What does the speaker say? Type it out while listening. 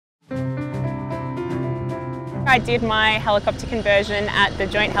I did my helicopter conversion at the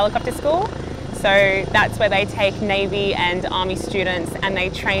Joint Helicopter School. So that's where they take Navy and Army students and they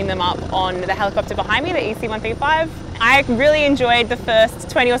train them up on the helicopter behind me, the EC-135. I really enjoyed the first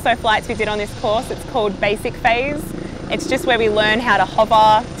 20 or so flights we did on this course. It's called Basic Phase. It's just where we learn how to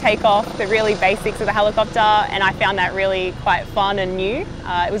hover, take off, the really basics of the helicopter, and I found that really quite fun and new.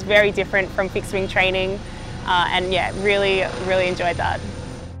 It was very different from fixed wing training, and yeah, really enjoyed that.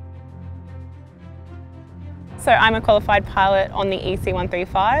 So I'm a qualified pilot on the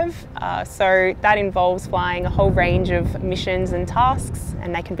EC-135, so that involves flying a whole range of missions and tasks,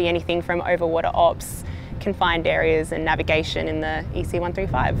 and they can be anything from overwater ops, confined areas and navigation in the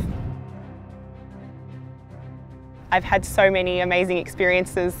EC-135. I've had so many amazing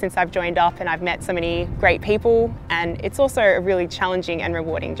experiences since I've joined up, and I've met so many great people, and it's also a really challenging and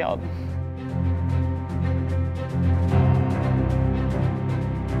rewarding job.